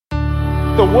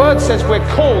The word says we're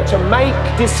called to make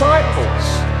disciples.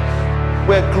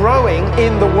 We're growing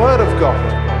in the word of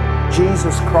God.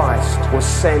 Jesus Christ was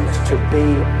sent to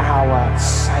be our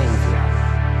Savior.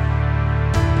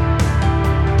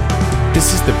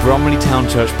 This is the Bromley Town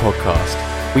Church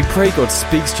podcast. We pray God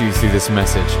speaks to you through this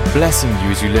message, blessing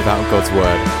you as you live out God's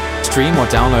word. Stream or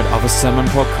download other sermon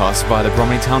podcasts via the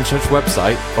Bromley Town Church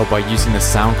website or by using the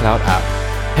SoundCloud app.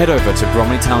 Head over to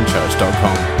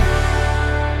bromleytownchurch.com.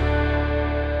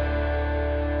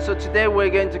 So today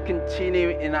we're going to continue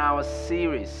in our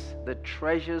series, The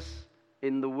Treasures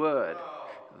in the Word.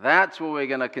 That's what we're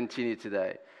going to continue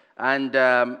today. And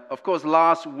of course,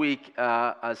 last week,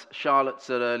 as Charlotte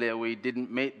said earlier, we didn't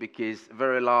meet because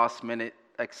very last minute,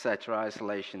 etc.,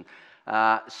 isolation.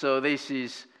 So this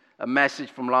is a message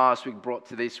from last week brought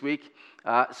to this week.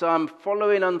 So I'm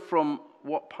following on from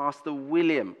what Pastor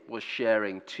William was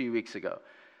sharing 2 weeks ago.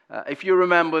 If you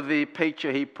remember the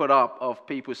picture he put up of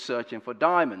people searching for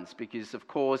diamonds, because of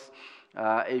course,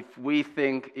 if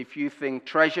you think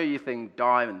treasure, you think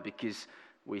diamond, because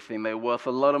we think they're worth a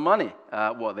lot of money.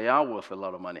 They are worth a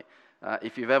lot of money.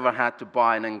 If you've ever had to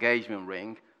buy an engagement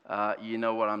ring, you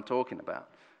know what I'm talking about.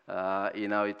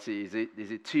 Is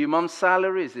it 2 months'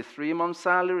 salary? Is it 3 months'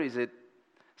 salary? Is it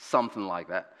something like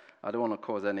that? I don't want to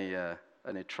cause any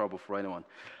trouble for anyone.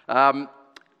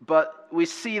 But we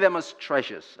see them as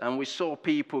treasures, and we saw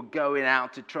people going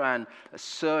out to try and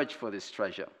search for this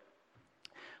treasure.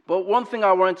 But one thing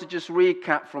I wanted to just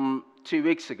recap from 2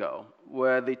 weeks ago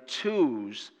were the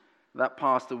tools that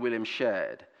Pastor William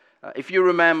shared. If you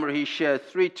remember, he shared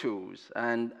 3 tools,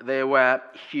 and they were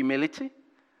humility,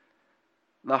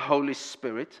 the Holy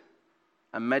Spirit,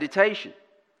 and meditation.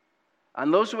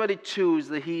 And those were the tools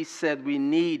that he said we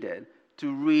needed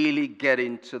to really get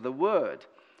into the Word.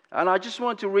 And I just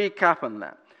want to recap on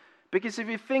that. Because if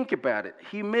you think about it,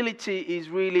 humility is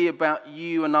really about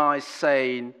you and I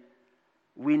saying,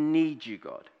 we need you,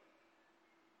 God.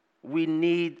 We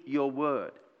need your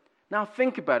word. Now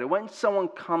think about it. When someone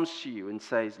comes to you and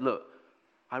says, look,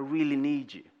 I really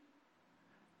need you.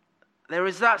 There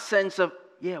is that sense of,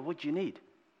 yeah, what do you need?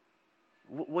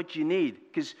 What do you need?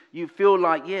 Because you feel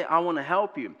like, yeah, I want to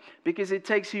help you. Because it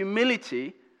takes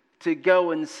humility to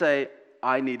go and say,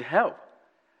 I need help.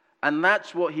 And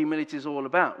that's what humility is all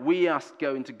about. We are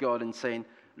going to God and saying,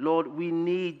 Lord, we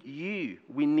need you.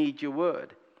 We need your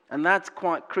word. And that's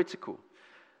quite critical.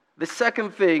 The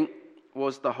second thing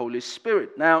was the Holy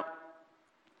Spirit. Now,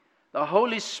 the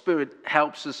Holy Spirit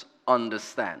helps us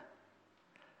understand.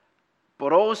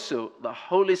 But also, the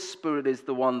Holy Spirit is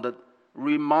the one that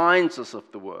reminds us of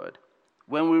the word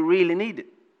when we really need it.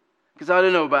 Because I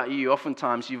don't know about you,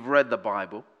 oftentimes you've read the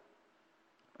Bible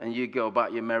and you go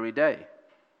about your merry day.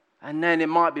 And then it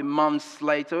might be months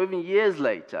later, or even years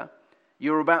later,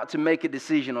 you're about to make a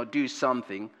decision or do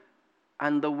something,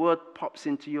 and the word pops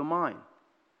into your mind.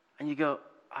 And you go,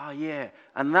 oh yeah.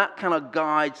 And that kind of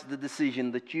guides the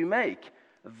decision that you make.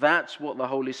 That's what the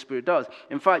Holy Spirit does.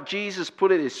 In fact, Jesus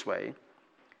put it this way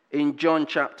in John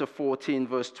chapter 14,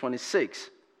 verse 26.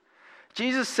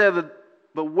 Jesus said that,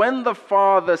 but when the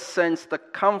Father sends the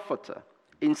Comforter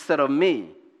instead of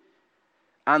me,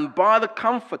 and by the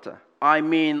Comforter, I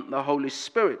mean the Holy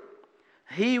Spirit,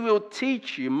 he will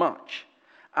teach you much,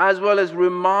 as well as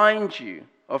remind you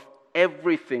of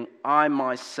everything I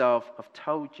myself have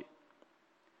told you.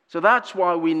 So that's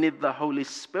why we need the Holy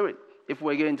Spirit if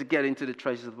we're going to get into the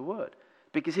treasures of the Word.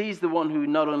 Because he's the one who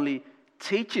not only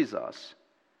teaches us,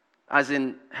 as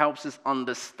in helps us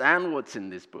understand what's in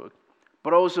this book,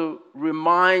 but also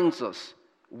reminds us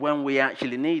when we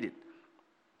actually need it.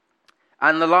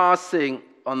 And the last thing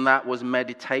on that was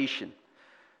meditation.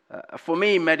 For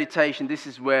me, meditation, this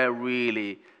is where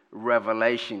really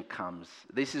revelation comes.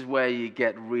 This is where you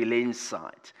get real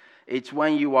insight. It's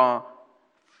when you are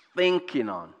thinking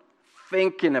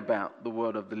about the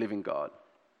word of the living God.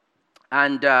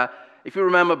 And if you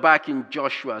remember back in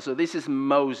Joshua, so this is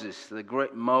Moses, the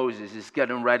great Moses is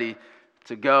getting ready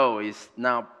to go. He's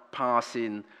now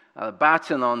passing the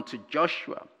baton on to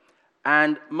Joshua.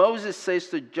 And Moses says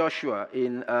to Joshua,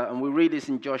 and we read this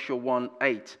in Joshua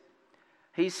 1:8,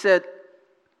 he said,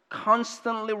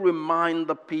 constantly remind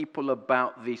the people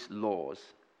about these laws,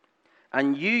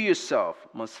 and you yourself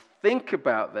must think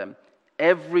about them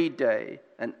every day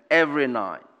and every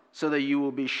night, so that you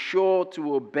will be sure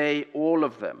to obey all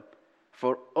of them,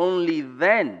 for only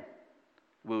then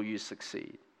will you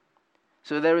succeed.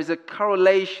 So there is a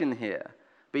correlation here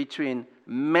between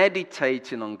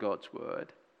meditating on God's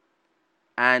word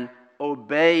and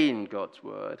obeying God's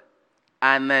word,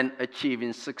 and then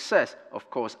achieving success, of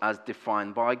course, as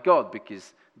defined by God,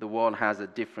 because the world has a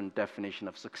different definition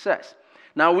of success.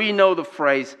 Now, we know the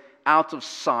phrase, out of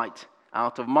sight,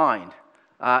 out of mind.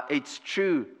 It's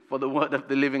true for the word of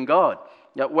the living God,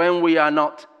 that when we are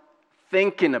not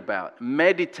thinking about,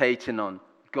 meditating on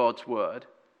God's word,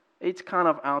 it's kind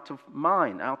of out of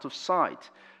mind, out of sight.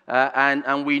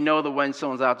 And we know that when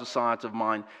someone's out of sight, out of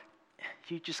mind,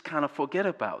 you just kind of forget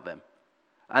about them.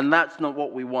 And that's not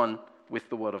what we want with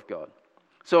the word of God.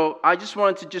 So I just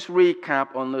wanted to just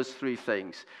recap on those three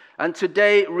things. And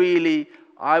today, really,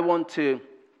 I want to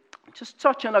just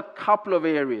touch on a couple of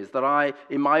areas that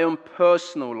in my own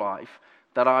personal life,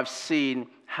 that I've seen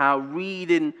how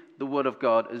reading the Word of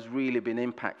God has really been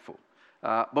impactful.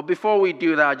 But before we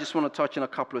do that, I just want to touch on a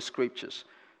couple of scriptures.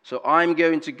 So I'm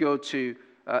going to go to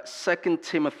 2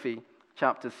 Timothy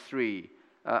chapter 3,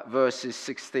 verses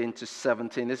 16 to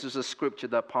 17. This is a scripture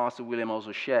that Pastor William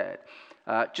also shared,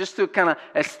 just to kind of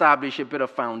establish a bit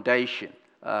of foundation,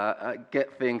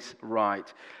 get things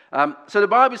right. So the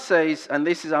Bible says, and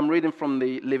I'm reading from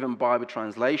the Living Bible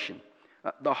translation,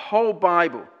 the whole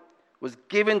Bible was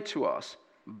given to us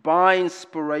by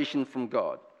inspiration from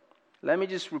God. Let me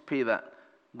just repeat that.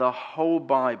 The whole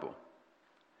Bible,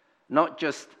 not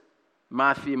just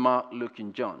Matthew, Mark, Luke,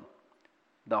 and John.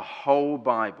 The whole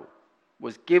Bible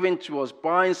was given to us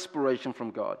by inspiration from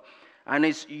God. And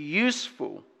it's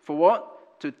useful for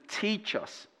what? To teach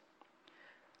us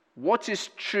what is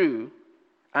true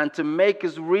and to make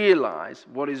us realize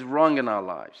what is wrong in our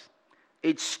lives.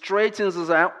 It straightens us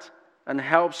out and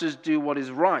helps us do what is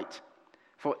right.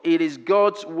 For it is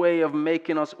God's way of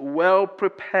making us well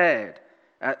prepared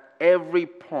at every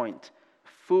point,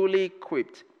 fully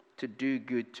equipped to do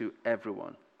good to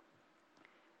everyone.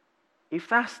 If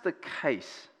that's the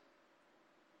case,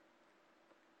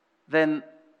 then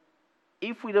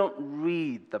if we don't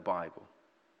read the Bible,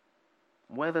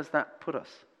 where does that put us?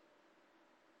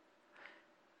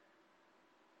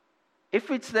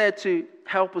 If it's there to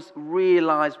help us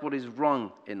realize what is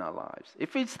wrong in our lives,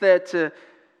 if it's there to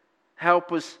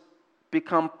help us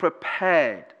become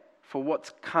prepared for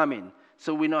what's coming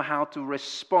so we know how to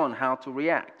respond, how to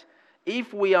react,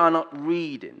 if we are not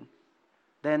reading,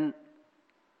 then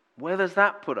where does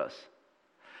that put us?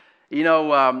 You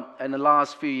know, in the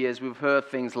last few years, we've heard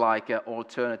things like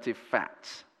alternative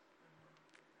facts,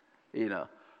 you know,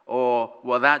 or,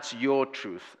 well, that's your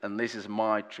truth and this is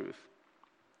my truth.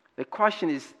 The question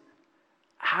is,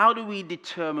 how do we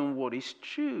determine what is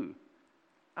true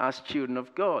as children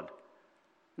of God?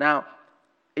 Now,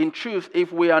 in truth,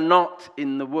 if we are not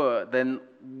in the Word, then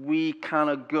we kind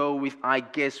of go with, I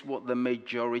guess, what the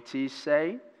majority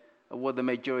say, or what the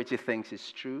majority thinks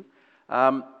is true.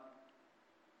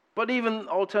 But even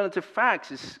alternative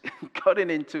facts is gotten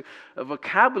into a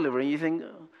vocabulary, and you think,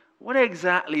 what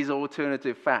exactly is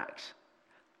alternative facts?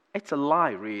 It's a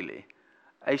lie, really.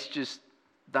 That's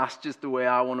just the way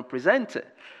I want to present it.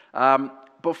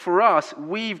 But for us,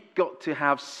 we've got to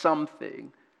have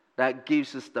something that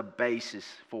gives us the basis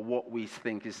for what we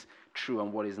think is true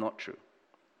and what is not true.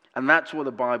 And that's what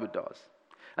the Bible does.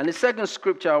 And the second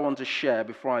scripture I want to share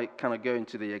before I kind of go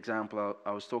into the example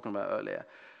I was talking about earlier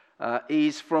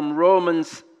is from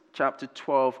Romans chapter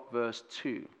 12, verse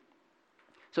 2.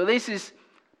 So this is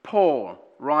Paul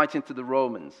writing to the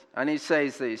Romans, and he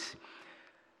says this,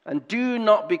 and do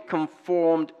not be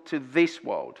conformed to this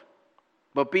world,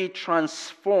 but be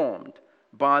transformed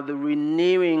by the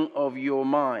renewing of your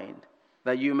mind,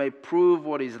 that you may prove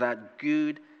what is that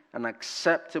good and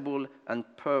acceptable and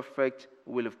perfect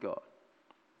will of God.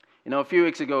 You know, a few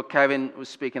weeks ago, Kevin was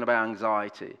speaking about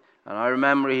anxiety, and I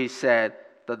remember he said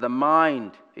that the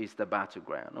mind is the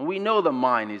battleground. And we know the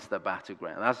mind is the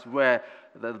battleground. That's where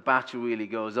the battle really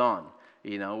goes on.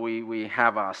 You know, we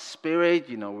have our spirit,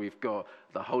 you know, we've got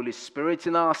the Holy Spirit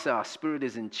in us, our spirit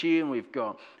is in tune, we've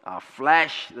got our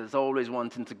flesh that's always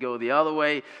wanting to go the other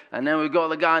way, and then we've got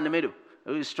the guy in the middle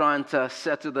who's trying to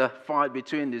settle the fight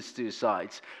between these two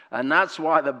sides. And that's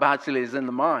why the battle is in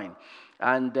the mind.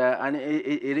 And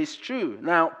it is true.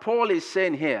 Now, Paul is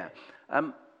saying here,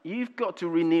 you've got to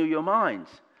renew your minds.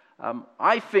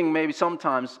 I think maybe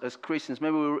sometimes as Christians,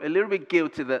 maybe we're a little bit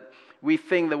guilty that we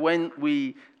think that when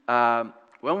we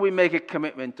make a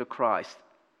commitment to Christ,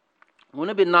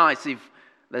 wouldn't it be nice if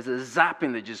there's a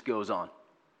zapping that just goes on,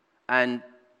 and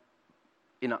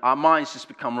you know our minds just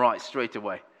become right straight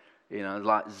away. You know,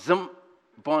 like zoom,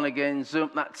 born again, zoom,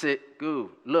 that's it. Go,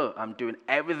 look, I'm doing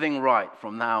everything right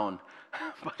from now on.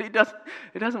 But it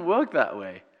doesn't work that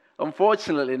way.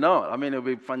 Unfortunately, not. I mean, it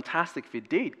would be fantastic if it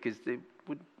did, because we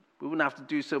wouldn't have to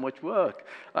do so much work,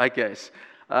 I guess.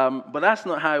 But that's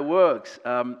not how it works.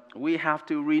 We have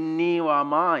to renew our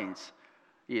minds.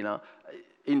 You know,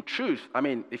 in truth, I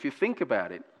mean, if you think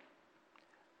about it,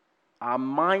 our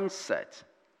mindset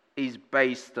is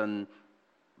based on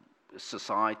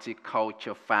society,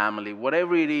 culture, family,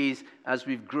 whatever it is as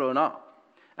we've grown up.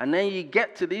 And then you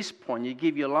get to this point, you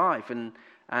give your life,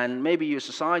 and maybe your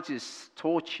society has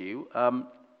taught you,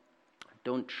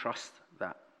 don't trust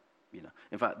that.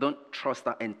 In fact, don't trust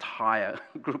that entire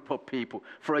group of people.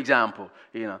 For example,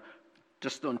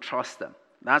 just don't trust them.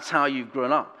 That's how you've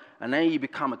grown up. And then you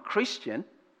become a Christian.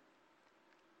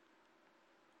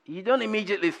 You don't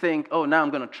immediately think, oh, now I'm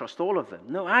going to trust all of them.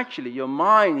 No, actually, your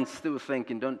mind's still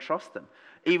thinking, don't trust them,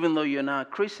 even though you're now a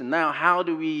Christian. Now, how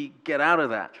do we get out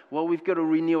of that? Well, we've got to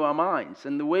renew our minds.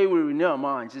 And the way we renew our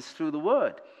minds is through the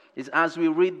Word. It's as we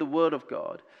read the Word of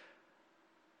God,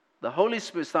 the Holy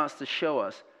Spirit starts to show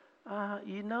us,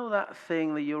 that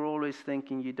thing that you're always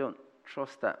thinking you don't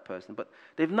trust that person. But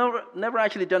they've never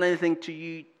actually done anything to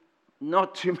you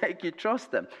not to make you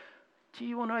trust them. Do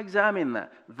you want to examine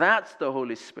that? That's the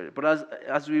Holy Spirit. But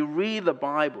as we read the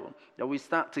Bible, we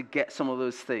start to get some of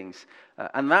those things.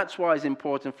 And that's why it's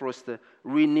important for us to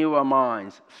renew our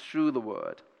minds through the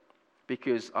Word,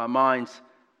 because our minds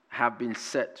have been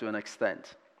set to an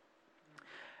extent.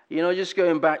 Just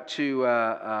going back to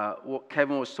what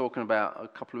Kevin was talking about a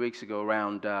couple of weeks ago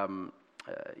around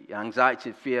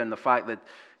anxiety, fear, and the fact that,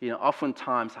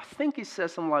 oftentimes, I think it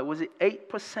says something like, was it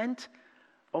 8%?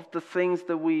 Of the things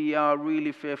that we are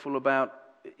really fearful about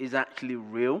is actually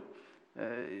real.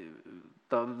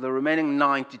 The remaining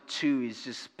 92 is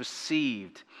just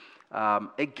perceived.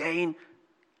 Again,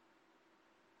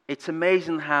 it's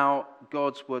amazing how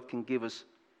God's Word can give us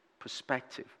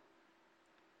perspective.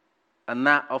 And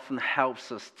that often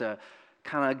helps us to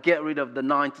kind of get rid of the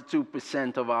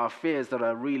 92% of our fears that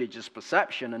are really just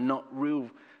perception and not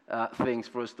real things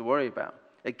for us to worry about.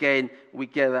 Again, we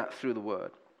get that through the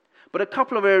Word. But a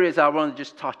couple of areas I want to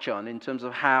just touch on in terms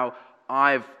of how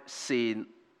I've seen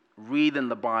reading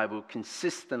the Bible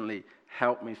consistently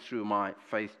help me through my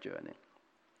faith journey.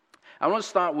 I want to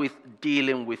start with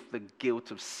dealing with the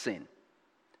guilt of sin.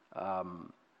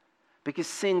 Because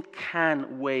sin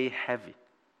can weigh heavy.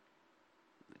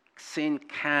 Sin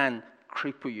can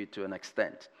cripple you to an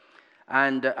extent.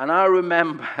 And I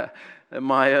remember in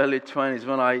my early 20s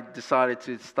when I decided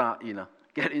to start,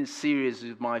 getting serious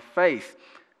with my faith,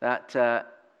 that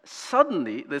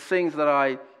suddenly the things that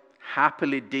I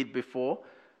happily did before,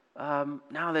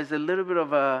 now there's a little bit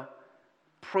of a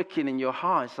pricking in your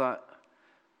heart. It's like,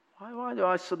 why do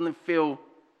I suddenly feel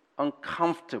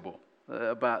uncomfortable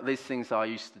about these things I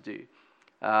used to do?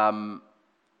 And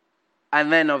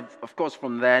then, of course,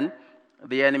 from then,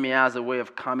 the enemy has a way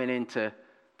of coming in to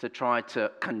try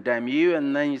to condemn you,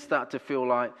 and then you start to feel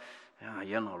like,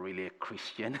 you're not really a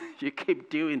Christian. You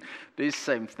keep doing these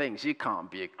same things. You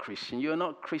can't be a Christian. You're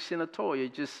not Christian at all. You're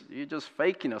just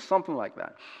faking or something like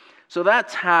that. So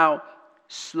that's how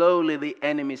slowly the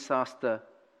enemy starts to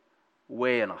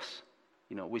weigh on us.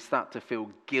 We start to feel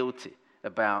guilty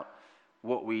about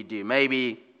what we do.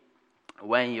 Maybe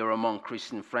when you're among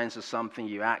Christian friends or something,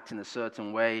 you act in a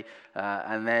certain way,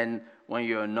 and then when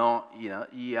you're not,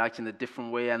 you act in a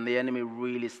different way, and the enemy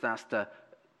really starts to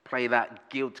play that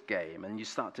guilt game, and you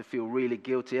start to feel really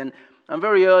guilty. And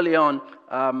very early on,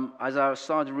 as I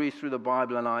started to read through the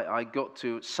Bible, and I got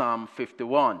to Psalm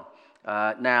 51.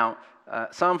 Now,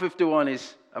 Psalm 51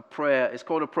 is a prayer. It's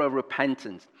called a prayer of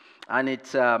repentance, and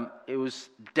it was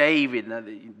David.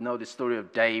 You know the story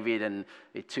of David, and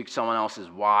he took someone else's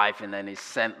wife, and then he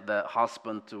sent the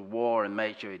husband to war and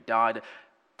made sure he died.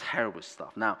 Terrible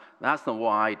stuff. Now, that's not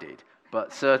what I did.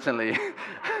 But certainly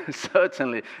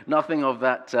nothing of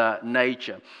that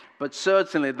nature. But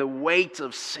certainly the weight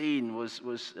of sin was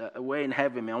weighing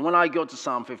heavy on me. And when I got to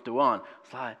Psalm 51,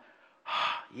 it's like,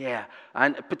 yeah.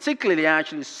 And particularly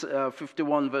actually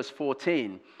 51 verse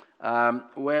 14,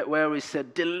 where he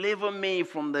said, deliver me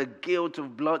from the guilt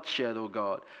of bloodshed, O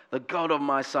God, the God of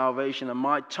my salvation, and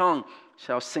my tongue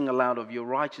shall sing aloud of your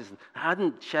righteousness. I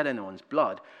hadn't shed anyone's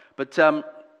blood. But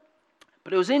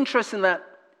it was interesting that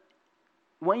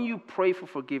when you pray for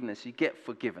forgiveness, you get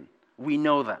forgiven. We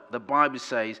know that. The Bible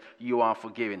says you are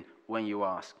forgiven when you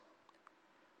ask.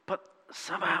 But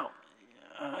somehow,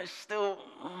 it's still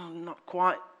not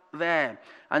quite there.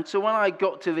 And so when I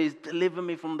got to this, deliver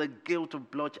me from the guilt of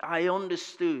bloodshed, I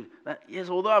understood that, yes,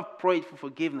 although I've prayed for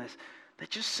forgiveness, there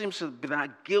just seems to be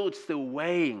that guilt still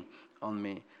weighing on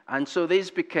me. And so this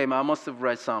became, I must have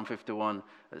read Psalm 51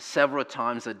 several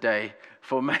times a day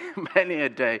for many a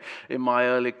day in my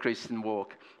early Christian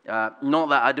walk. Not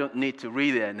that I don't need to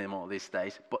read it anymore these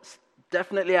days, but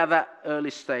definitely at that early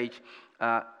stage,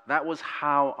 that was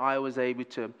how I was able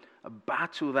to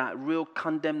battle that real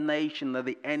condemnation that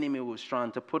the enemy was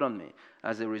trying to put on me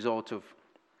as a result of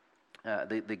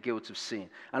the guilt of sin.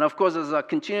 And of course, as I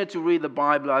continued to read the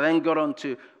Bible, I then got on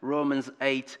to Romans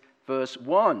 8, verse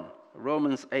 1.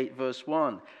 Romans 8, verse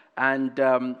 1.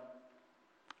 And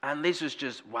this was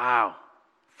just, wow,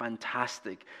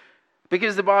 fantastic.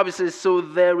 Because the Bible says, so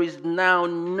there is now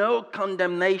no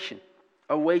condemnation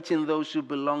awaiting those who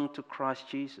belong to Christ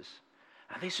Jesus.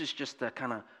 And this was just the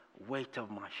kind of weight of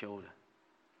my shoulder.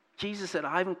 Jesus said,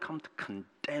 I haven't come to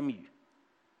condemn you.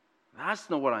 That's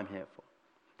not what I'm here for.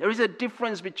 There is a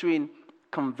difference between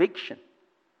conviction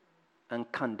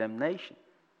and condemnation.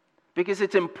 Because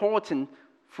it's important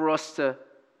for us to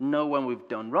know when we've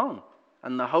done wrong.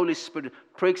 And the Holy Spirit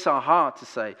pricks our heart to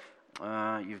say,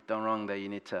 you've done wrong there, you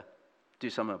need to do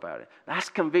something about it. That's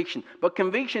conviction. But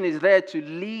conviction is there to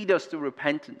lead us to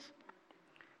repentance.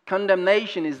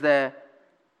 Condemnation is there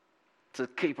to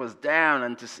keep us down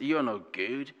and to say, you're no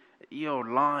good, you're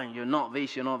lying, you're not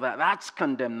this, you're not that. That's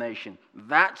condemnation.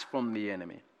 That's from the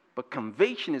enemy. But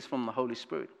conviction is from the Holy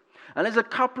Spirit. And there's a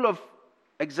couple of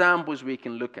examples we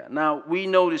can look at. Now, we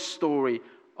know the story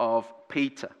of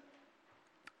Peter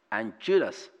and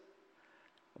Judas.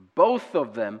 Both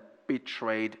of them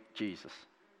betrayed Jesus.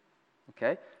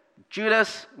 Okay?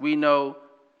 Judas, we know,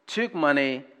 took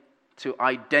money to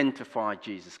identify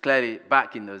Jesus. Clearly,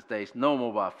 back in those days, no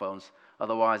mobile phones.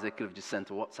 Otherwise, they could have just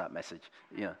sent a WhatsApp message.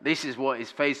 You know, this is what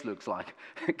his face looks like.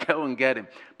 Go and get him.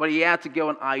 But he had to go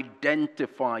and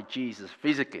identify Jesus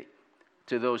physically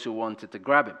to those who wanted to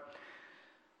grab him.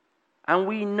 And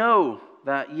we know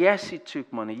that, yes, he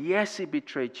took money. Yes, he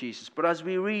betrayed Jesus. But as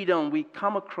we read on, we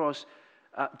come across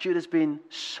Judas being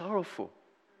sorrowful.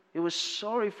 He was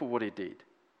sorry for what he did.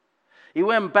 He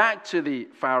went back to the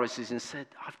Pharisees and said,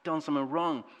 I've done something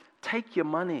wrong. Take your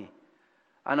money.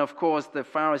 And of course, the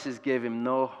Pharisees gave him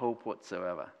no hope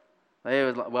whatsoever. They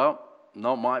was like, well,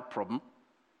 not my problem.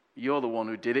 You're the one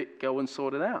who did it. Go and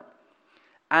sort it out.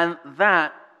 And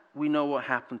that, we know what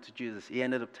happened to Judas. He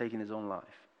ended up taking his own life.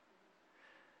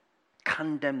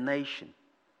 Condemnation.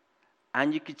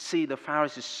 And you could see the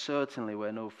Pharisees certainly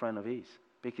were no friend of his,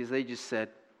 because they just said,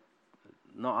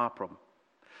 not our problem.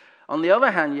 On the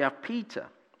other hand, you have Peter,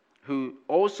 who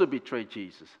also betrayed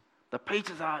Jesus. The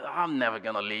Peter said, I'm never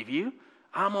going to leave you.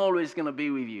 I'm always going to be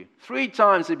with you. 3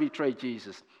 times he betrayed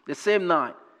Jesus, the same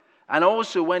night. And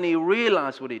also when he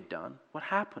realized what he'd done, what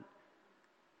happened?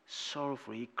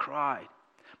 Sorrowful, he cried.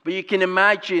 But you can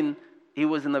imagine he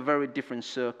was in a very different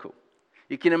circle.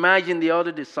 You can imagine the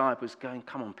other disciples going,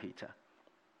 come on, Peter,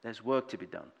 there's work to be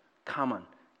done. Come on,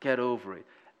 get over it.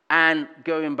 And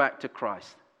going back to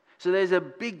Christ. So there's a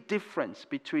big difference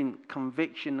between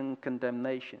conviction and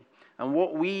condemnation. And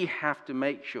what we have to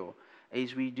make sure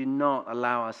is we do not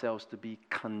allow ourselves to be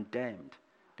condemned,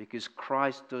 because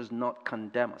Christ does not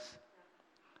condemn us.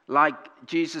 Like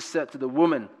Jesus said to the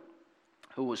woman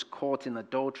who was caught in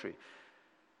adultery.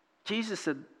 Jesus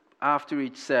said, after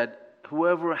he'd said,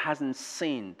 whoever hasn't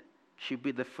sinned should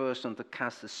be the first one to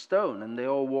cast a stone. And they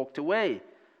all walked away,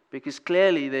 because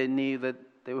clearly they knew that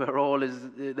they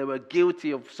were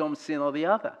guilty of some sin or the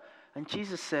other. And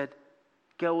Jesus said,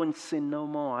 go and sin no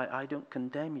more. I don't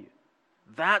condemn you.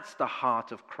 That's the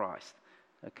heart of Christ.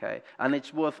 Okay? And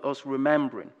it's worth us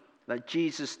remembering that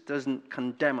Jesus doesn't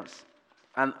condemn us.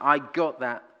 And I got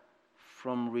that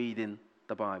from reading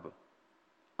the Bible,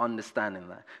 understanding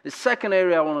that. The second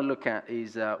area I want to look at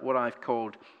is what I've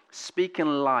called speaking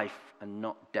life and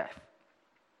not death.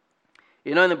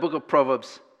 You know, in the book of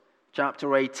Proverbs,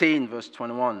 chapter 18, verse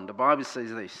 21, the Bible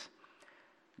says this: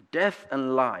 death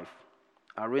and life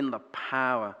are in the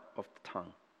power of the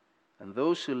tongue, and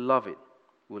those who love it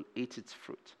will eat its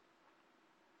fruit.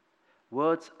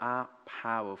 Words are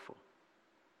powerful.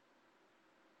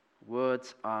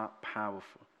 Words are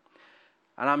powerful.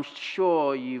 And I'm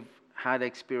sure you've had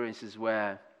experiences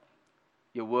where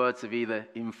your words have either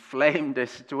inflamed the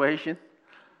situation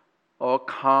or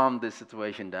calmed the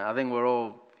situation down. I think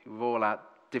we've all had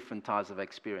different types of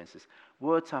experiences.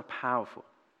 Words are powerful.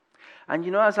 And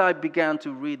you know, as I began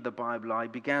to read the Bible, I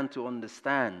began to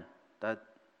understand that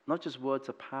not just words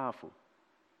are powerful,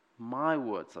 my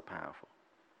words are powerful.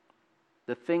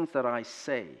 The things that I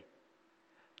say,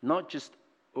 not just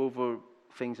over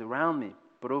things around me,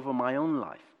 but over my own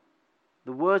life.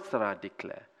 The words that I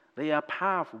declare, they are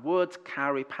powerful. Words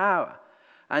carry power.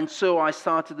 And so I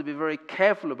started to be very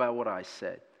careful about what I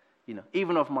said, you know,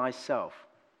 even of myself.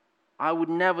 I would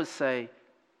never say,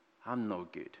 I'm no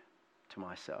good, to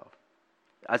myself,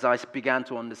 as I began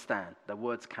to understand that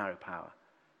words carry power.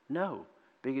 No,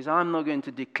 because I'm not going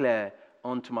to declare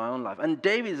onto my own life. And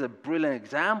David is a brilliant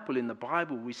example in the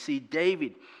Bible. We see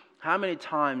David. How many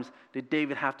times did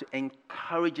David have to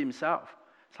encourage himself?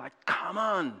 It's like, come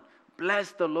on,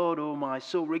 Bless the Lord, O my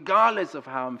soul, regardless of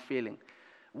how I'm feeling.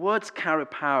 Words carry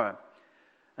power.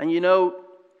 And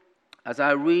as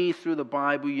I read through the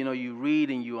Bible, you read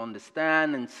and you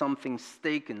understand, and some things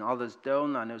stick and others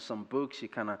don't. I know some books you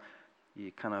kind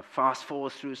of fast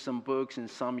forward through some books, and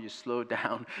some you slow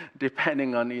down,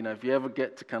 depending on, if you ever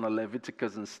get to kind of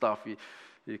Leviticus and stuff, you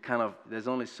kind of, there's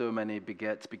only so many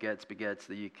begets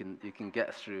that you can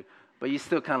get through. But you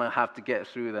still kind of have to get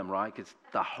through them, right? Because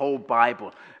the whole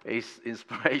Bible is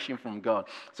inspiration from God.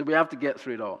 So we have to get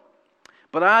through it all.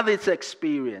 But I had this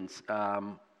experience.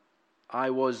 I'd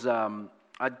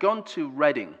gone to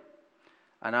Reading,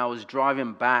 and I was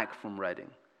driving back from Reading.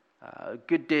 A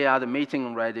good day, I had a meeting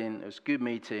in Reading. It was a good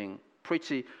meeting,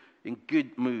 pretty in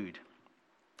good mood.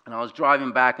 And I was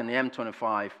driving back on the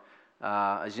M25.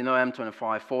 As you know,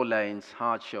 M25, 4 lanes,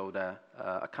 hard shoulder.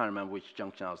 I can't remember which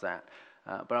junction I was at.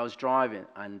 But I was driving,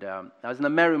 and I was in a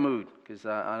merry mood because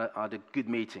I had a good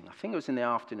meeting. I think it was in the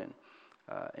afternoon.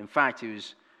 In fact, it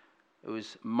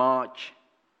was March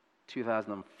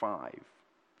 2005,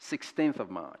 16th of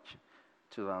March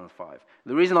 2005.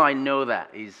 The reason I know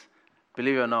that is,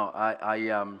 believe it or not,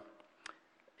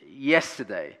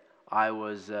 yesterday I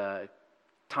was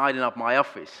tidying up my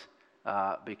office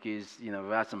because we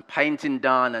had some painting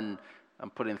done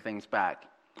and putting things back,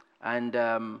 and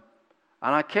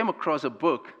I came across a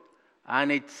book,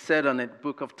 and it said on it,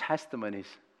 Book of Testimonies.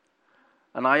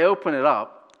 And I opened it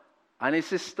up, and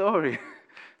it's a story,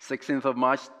 16th of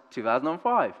March,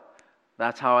 2005.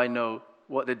 That's how I know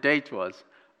what the date was.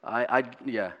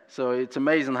 So it's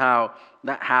amazing how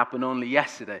that happened only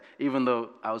yesterday, even though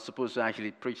I was supposed to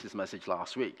actually preach this message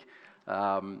last week.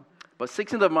 But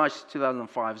 16th of March,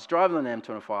 2005, I was driving on the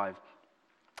M25,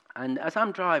 and as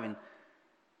I'm driving,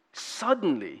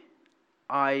 suddenly,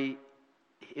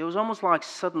 it was almost like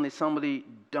suddenly somebody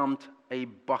dumped a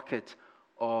bucket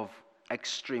of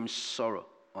extreme sorrow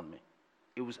on me.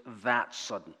 It was that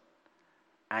sudden.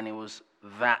 And it was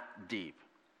that deep.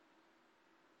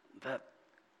 That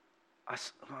I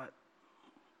was like,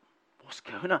 what's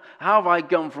going on? How have I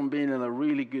gone from being in a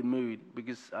really good mood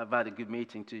because I've had a good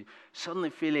meeting to suddenly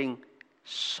feeling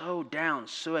so down,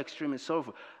 so extremely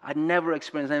sorrowful? I'd never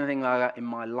experienced anything like that in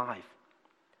my life.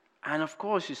 And of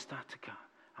course you start to go,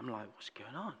 I'm like, what's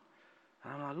going on?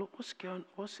 And I'm like, look, what's going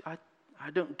on? I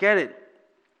don't get it.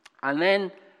 And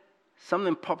then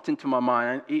something popped into my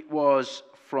mind, and it was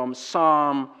from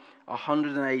Psalm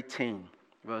 118,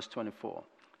 verse 24.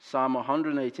 Psalm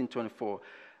 118, 24.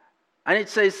 And it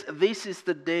says, this is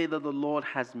the day that the Lord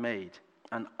has made,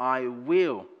 and I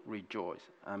will rejoice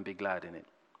and be glad in it.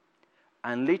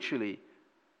 And literally,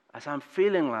 as I'm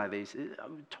feeling like this,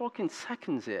 I'm talking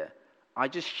seconds here, I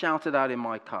just shouted out in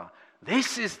my car,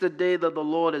 this is the day that the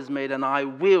Lord has made, and I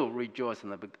will rejoice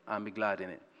and be glad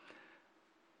in it.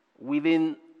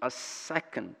 Within a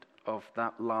second of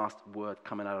that last word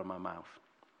coming out of my mouth,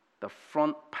 the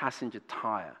front passenger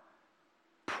tire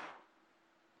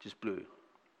just blew.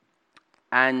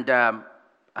 And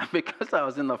because I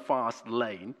was in the fast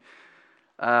lane,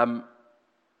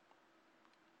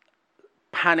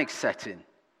 panic set in.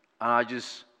 And I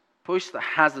just pushed the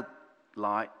hazard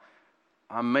light.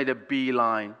 I made a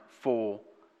beeline for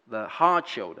the hard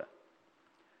shoulder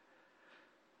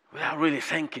without really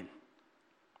thinking.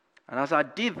 And as I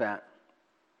did that,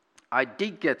 I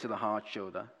did get to the hard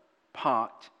shoulder,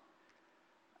 parked,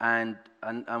 and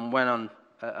went on,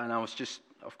 and I was just,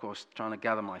 of course, trying to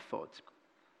gather my thoughts.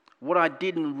 What I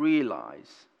didn't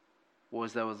realize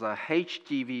was there was a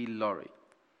HGV lorry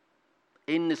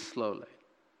in the slow lane,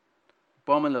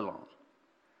 bombing along,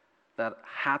 that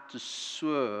had to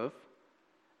swerve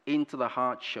into the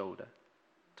hard shoulder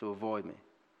to avoid me.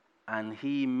 And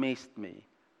he missed me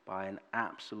by an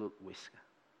absolute whisker.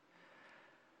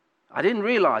 I didn't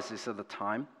realize this at the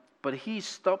time, but he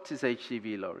stopped his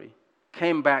HGV lorry,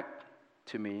 came back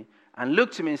to me, and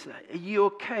looked at me and said, are you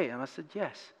okay? And I said,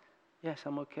 yes,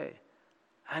 I'm okay.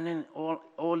 And then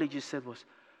all he just said was,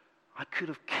 I could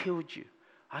have killed you.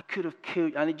 I could have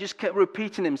killed you. And he just kept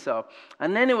repeating himself.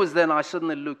 And then it was then I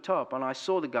suddenly looked up, and I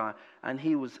saw the guy, and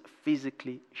he was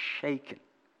physically shaken.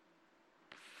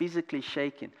 Physically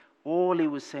shaken. All he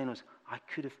was saying was, I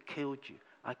could have killed you.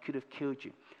 I could have killed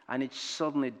you. And it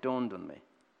suddenly dawned on me.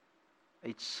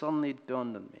 It suddenly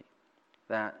dawned on me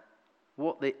that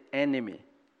what the enemy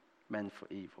meant for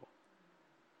evil,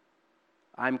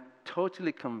 I'm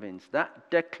totally convinced that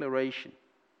declaration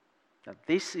that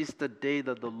this is the day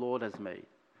that the Lord has made,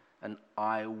 and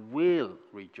I will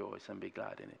rejoice and be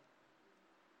glad in it,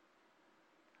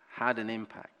 had an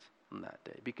impact on that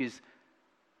day. Because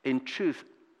in truth,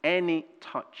 any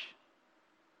touch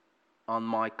on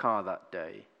my car that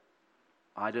day,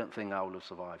 I don't think I would have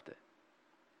survived it.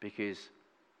 because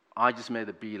I just made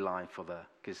a beeline for there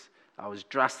because I was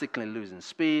drastically losing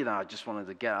speed and I just wanted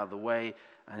to get out of the way.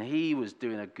 And he was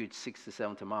doing a good 60,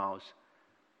 70 miles.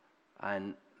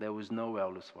 And there was no way I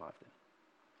would have survived it.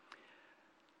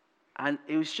 And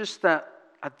it was just that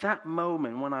at that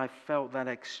moment when I felt that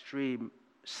extreme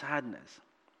sadness,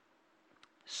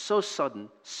 so sudden,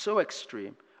 so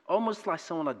extreme, almost like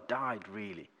someone had died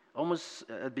really. Almost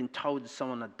had been told that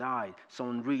someone had died,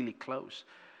 someone really close.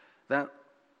 That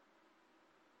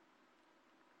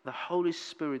the Holy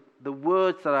Spirit, the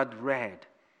words that I'd read,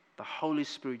 the Holy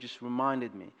Spirit just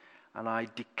reminded me, and I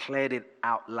declared it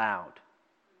out loud.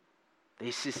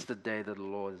 This is the day that the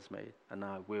Lord has made, and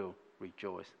I will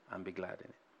rejoice and be glad in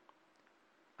it.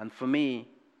 And for me,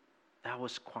 that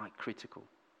was quite critical.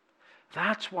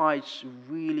 That's why it's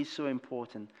really so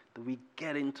important that we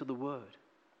get into the Word.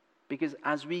 Because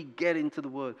as we get into the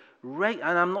Word, and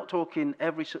I'm not talking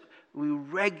we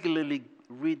regularly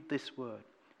read this Word.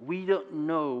 We don't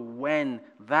know when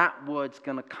that Word's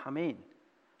going to come in.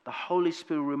 The Holy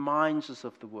Spirit reminds us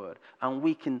of the Word, and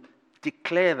we can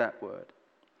declare that Word.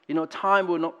 You know, time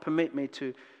will not permit me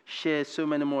to share so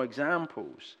many more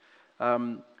examples.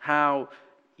 How,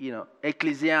 you know,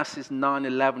 Ecclesiastes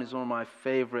 9:11 is one of my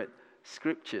favorite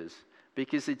scriptures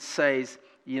because it says,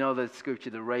 you know, the scripture,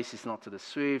 the race is not to the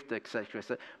swift, etc.,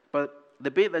 etc. But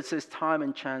the bit that says time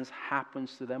and chance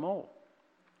happens to them all.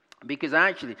 Because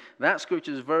actually, that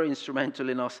scripture is very instrumental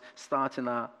in us starting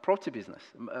our property business,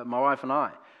 my wife and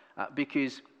I,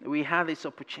 because we had this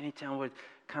opportunity and we're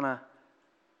kind of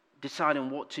deciding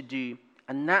what to do.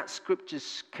 And that scripture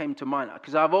came to mind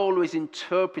because I've always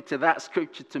interpreted that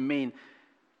scripture to mean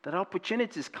that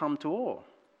opportunities come to all.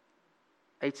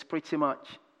 It's pretty much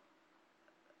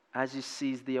as you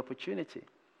seize the opportunity.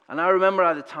 And I remember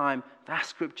at the time, that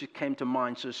scripture came to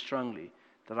mind so strongly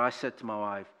that I said to my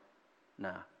wife,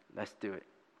 "Nah, let's do it.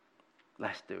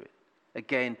 Let's do it."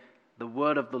 Again, the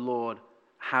word of the Lord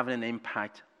having an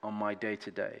impact on my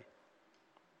day-to-day.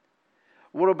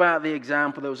 What about the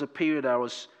example? There was a period I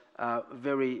was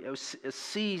it was a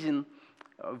season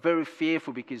very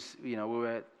fearful because, you know, we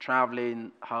were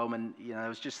traveling home and, you know, there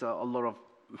was just a lot of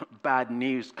bad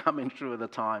news coming through at the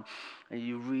time. And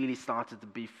you really started to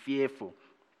be fearful.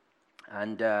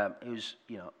 And it was,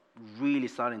 you know, really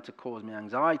starting to cause me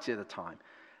anxiety at the time.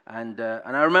 And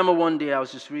I remember one day I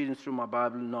was just reading through my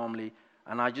Bible normally,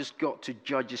 and I just got to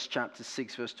Judges chapter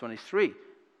 6, verse 23,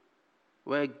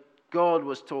 where God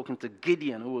was talking to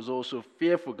Gideon, who was also a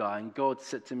fearful guy, and God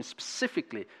said to him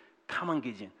specifically, "Come on,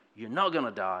 Gideon, you're not going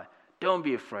to die. Don't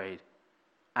be afraid."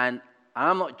 And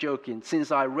I'm not joking.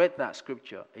 Since I read that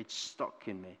scripture, it stuck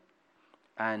in me.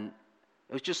 And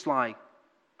it was just like,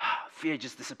 fear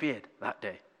just disappeared that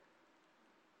day.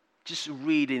 Just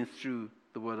reading through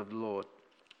the word of the Lord.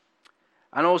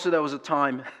 And also there was a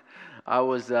time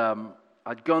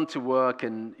I'd gone to work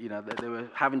and, you know, they were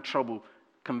having trouble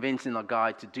convincing a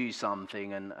guy to do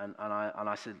something, and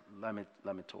I said, let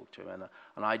me talk to him,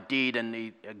 and I did, and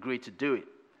he agreed to do it.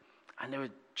 And they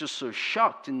were just so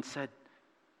shocked and said,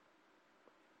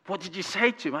 "What did you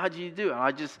say to him? How did you do it?" And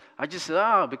I just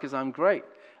said, because I'm great.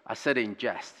 I said it in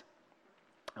jest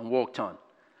and walked on.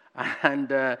 And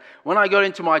when I got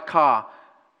into my car,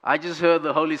 I just heard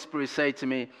the Holy Spirit say to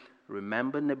me,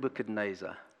 "Remember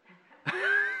Nebuchadnezzar."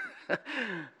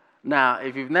 Now,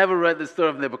 if you've never read the story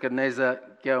of Nebuchadnezzar,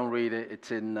 go and read it.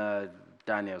 It's in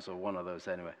Daniel's or one of those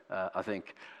anyway, I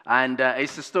think. And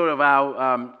it's the story of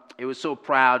how he was so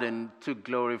proud and took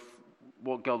glory for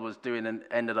what God was doing and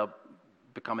ended up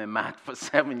becoming mad for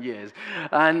 7 years.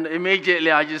 And immediately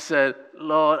I just said,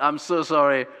 "Lord, I'm so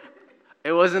sorry.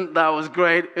 It wasn't that I was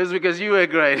great. It was because you were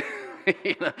great."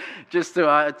 You know,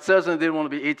 I certainly didn't want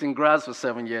to be eating grass for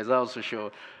 7 years, that was for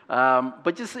sure.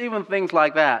 But just even things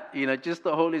like that, you know, just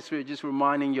the Holy Spirit just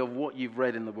reminding you of what you've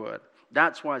read in the Word.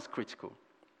 That's why it's critical.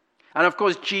 And of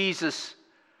course, Jesus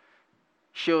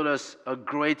showed us a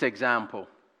great example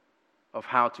of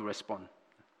how to respond.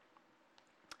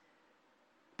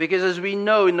 Because as we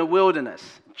know, in the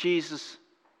wilderness, Jesus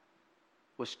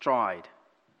was tried.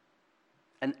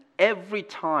 And every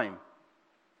time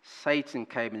Satan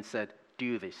came and said,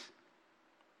 "Do this."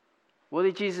 What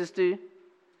did Jesus do?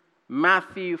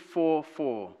 Matthew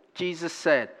 4:4. Jesus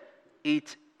said,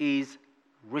 "It is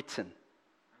written,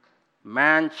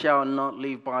 man shall not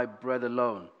live by bread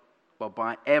alone, but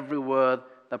by every word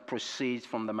that proceeds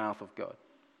from the mouth of God."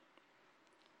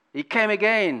 He came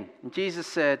again, and Jesus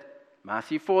said,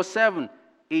 Matthew 4:7,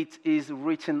 "It is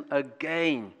written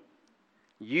again,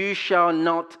 you shall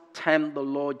not tempt the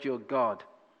Lord your God."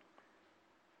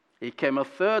 He came a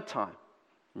third time,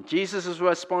 and Jesus'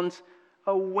 response,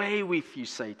 "Away with you,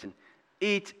 Satan.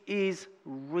 It is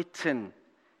written,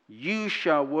 you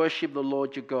shall worship the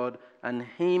Lord your God, and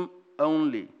him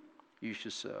only you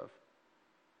shall serve.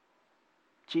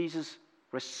 Jesus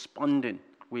responding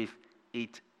with,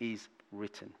 it is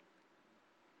written.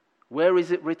 Where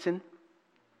is it written?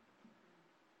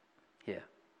 Here.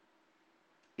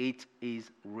 It is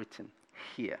written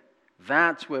here.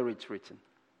 That's where it's written.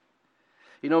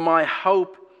 You know, my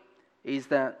hope is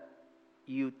that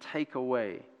you take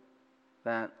away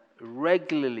that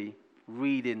regularly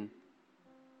reading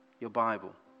your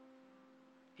Bible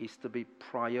is to be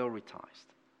prioritized.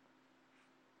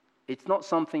 It's not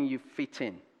something you fit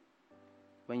in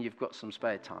when you've got some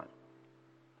spare time.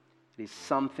 It is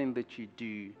something that you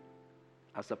do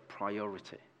as a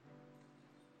priority,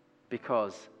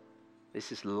 because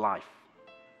this is life.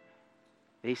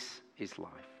 This is life.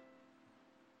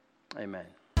 Amen.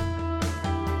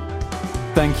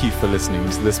 Thank you for listening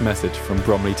to this message from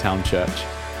Bromley Town Church.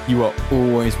 You are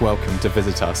always welcome to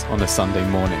visit us on a Sunday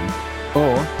morning,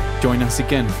 or join us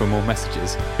again for more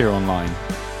messages here online.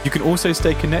 You can also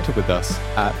stay connected with us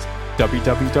at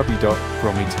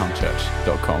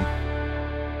www.bromleytownchurch.com.